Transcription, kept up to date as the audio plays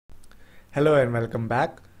Hello and welcome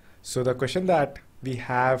back. So the question that we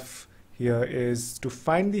have here is to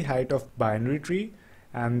find the height of binary tree,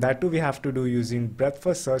 and that too we have to do using breadth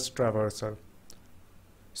first search traversal.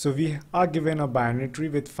 So we are given a binary tree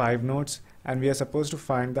with 5 nodes and we are supposed to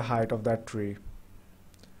find the height of that tree.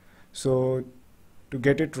 So to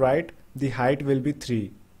get it right, the height will be 3.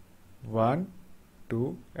 1,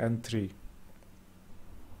 2 and 3.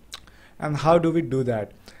 And how do we do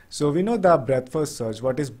that? So we know the breadth first search.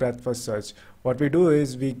 What is breadth first search? What we do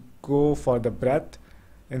is we go for the breadth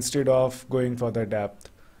instead of going for the depth.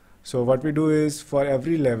 So what we do is for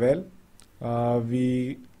every level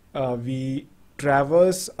we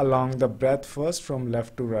traverse along the breadth first from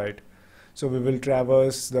left to right. So we will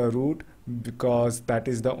traverse the root because that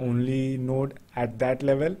is the only node at that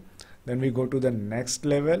level. Then we go to the next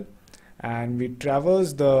level and we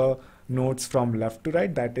traverse the nodes from left to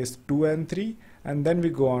right, that is 2 and 3, and then we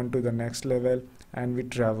go on to the next level and we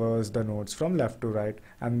traverse the nodes from left to right,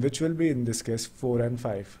 and which will be in this case 4 and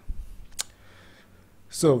 5.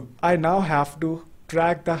 So I now have to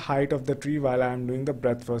track the height of the tree while I am doing the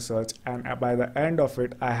breadth first search, and by the end of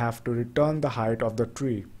it I have to return the height of the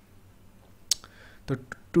tree.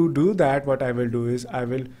 To do that, what I will do is I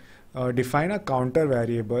will define a counter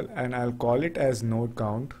variable and I'll call it as node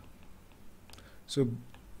count. So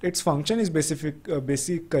its function is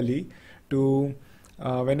basically to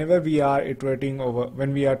whenever we are iterating over,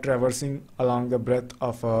 when we are traversing along the breadth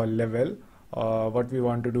of a level, what we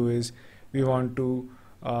want to do is we want to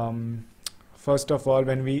first of all,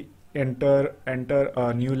 when we enter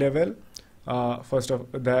a new level, first of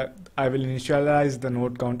that I will initialize the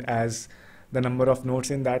node count as the number of nodes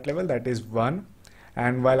in that level, that is 1,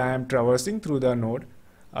 and while I am traversing through the node,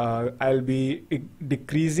 I'll be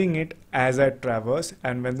decreasing it as I traverse,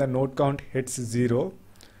 and when the node count hits 0,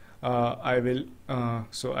 I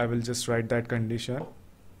will just write that condition: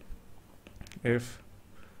 if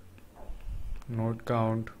node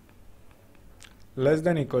count less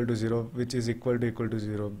than equal to 0, which is equal to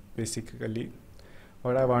 0. Basically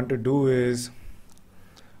what I want to do is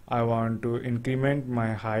I want to increment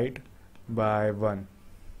my height by 1,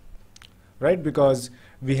 right? Because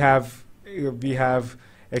we have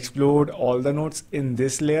explored all the nodes in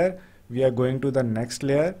this layer. We are going to the next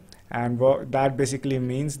layer, and that basically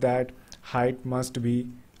means that height must be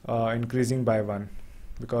increasing by 1,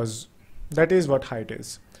 because that is what height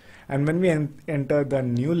is. And when we enter the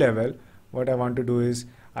new level, what I want to do is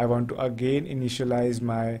I want to again initialize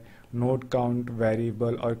my node count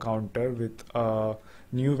variable or counter with a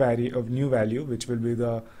new value, which will be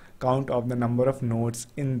the count of the number of nodes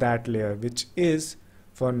in that layer, which is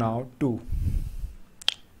for now 2.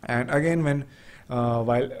 And again, when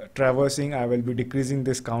while traversing, I will be decreasing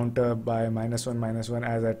this counter by -1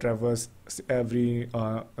 as I traverse every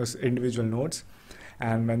individual nodes,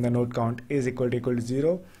 and when the node count is equal to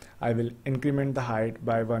 0, I will increment the height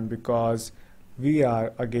by 1, because we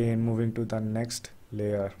are again moving to the next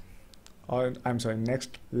layer, or I'm sorry,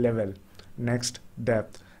 next level, next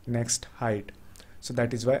depth, next height. So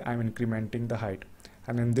that is why I'm incrementing the height.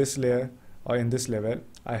 And in this layer, or in this level,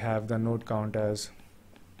 I have the node count as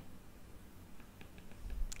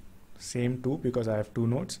same 2, because I have 2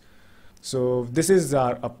 nodes. So this is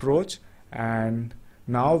our approach, and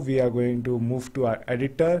now we are going to move to our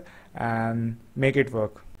editor and make it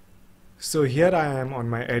work. So here I am on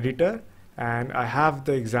my editor, and I have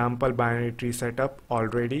the example binary tree set up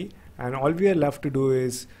already, and all we are left to do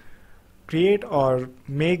is create or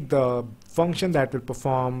make the function that will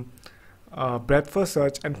perform breadth first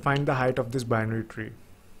search and find the height of this binary tree.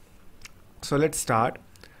 So let's start.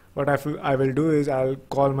 What I will do is I'll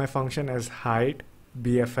call my function as height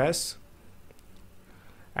BFS,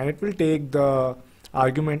 and it will take the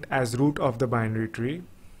argument as root of the binary tree,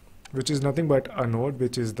 which is nothing but a node,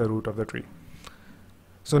 which is the root of the tree.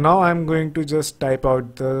 So now I'm going to just type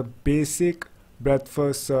out the basic breadth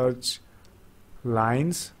first search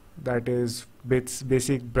lines, that is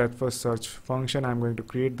basic breadth first search function. I'm going to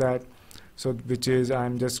create that. So which is,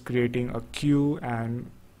 I'm just creating a queue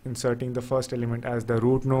and inserting the first element as the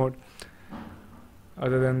root node.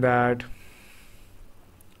 Other than that,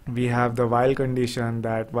 we have the while condition,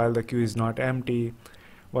 that while the queue is not empty,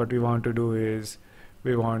 what we want to do is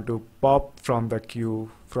we want to pop from the queue,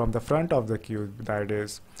 from the front of the queue, that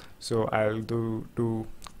is. So I'll do to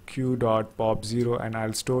queue.pop 0, and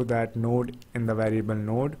I'll store that node in the variable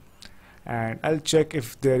node, and I'll check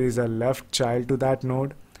if there is a left child to that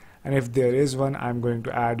node, and if there is one, I'm going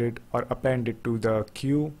to add it or append it to the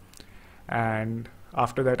queue. And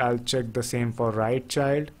after that, I'll check the same for right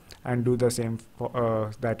child and do the same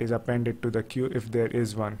for that is appended to the queue if there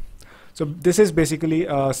is one. So this is basically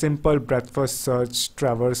a simple breadth first search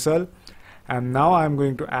traversal, And now I'm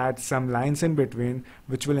going to add some lines in between,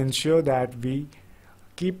 which will ensure that we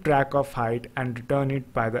keep track of height and return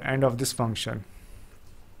it by the end of this function.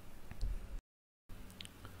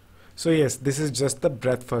 So yes, this is just the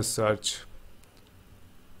breadth first search.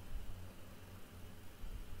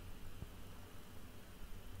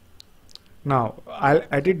 Now I'll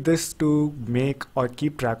edit this to make or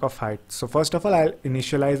keep track of height. So first of all, I'll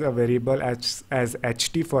initialize a variable as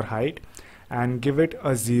ht for height and give it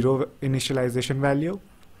a 0 initialization value.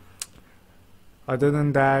 Other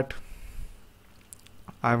than that,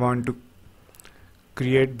 I want to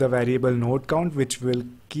create the variable node count, which will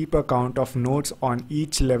keep a count of nodes on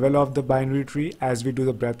each level of the binary tree as we do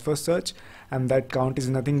the breadth first search, and that count is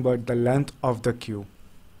nothing but the length of the queue.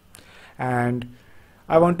 And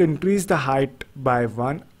I want to increase the height by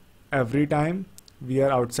 1 every time we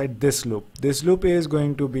are outside this loop. This loop is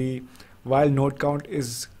going to be while node count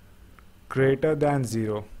is greater than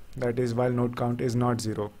 0, that is while node count is not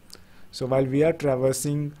 0. So while we are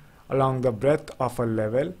traversing along the breadth of a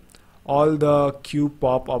level, all the queue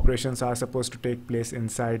pop operations are supposed to take place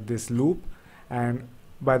inside this loop, and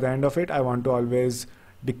by the end of it I want to always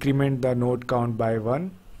decrement the node count by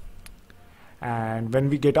 1. And when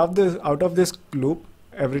we get out of this loop,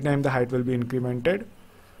 every time the height will be incremented,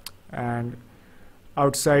 and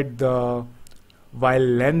outside the while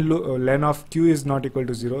len of q is not equal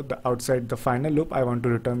to 0, the outside the final loop I want to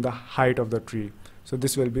return the height of the tree. So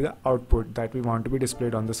this will be the output that we want to be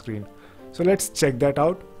displayed on the screen. So let's check that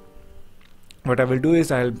out. What I will do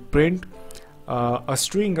is I'll print a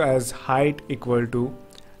string as height equal to,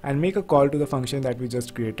 and make a call to the function that we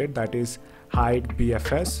just created, that is height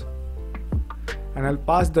BFS, and I'll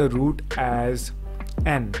pass the root as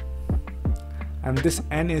n, and this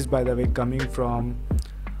n is, by the way, coming from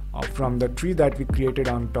the tree that we created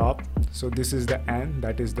on top. So this is the n,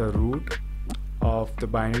 that is the root of the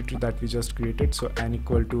binary tree that we just created. So n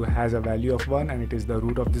equal to has a value of 1, and it is the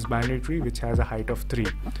root of this binary tree which has a height of 3.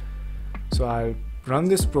 So I'll run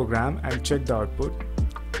this program and check the output,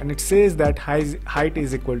 and it says that height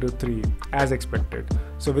is equal to 3 as expected.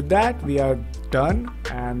 So with that we are done,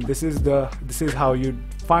 and this is how you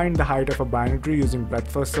find the height of a binary tree using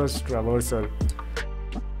breadth first search traversal.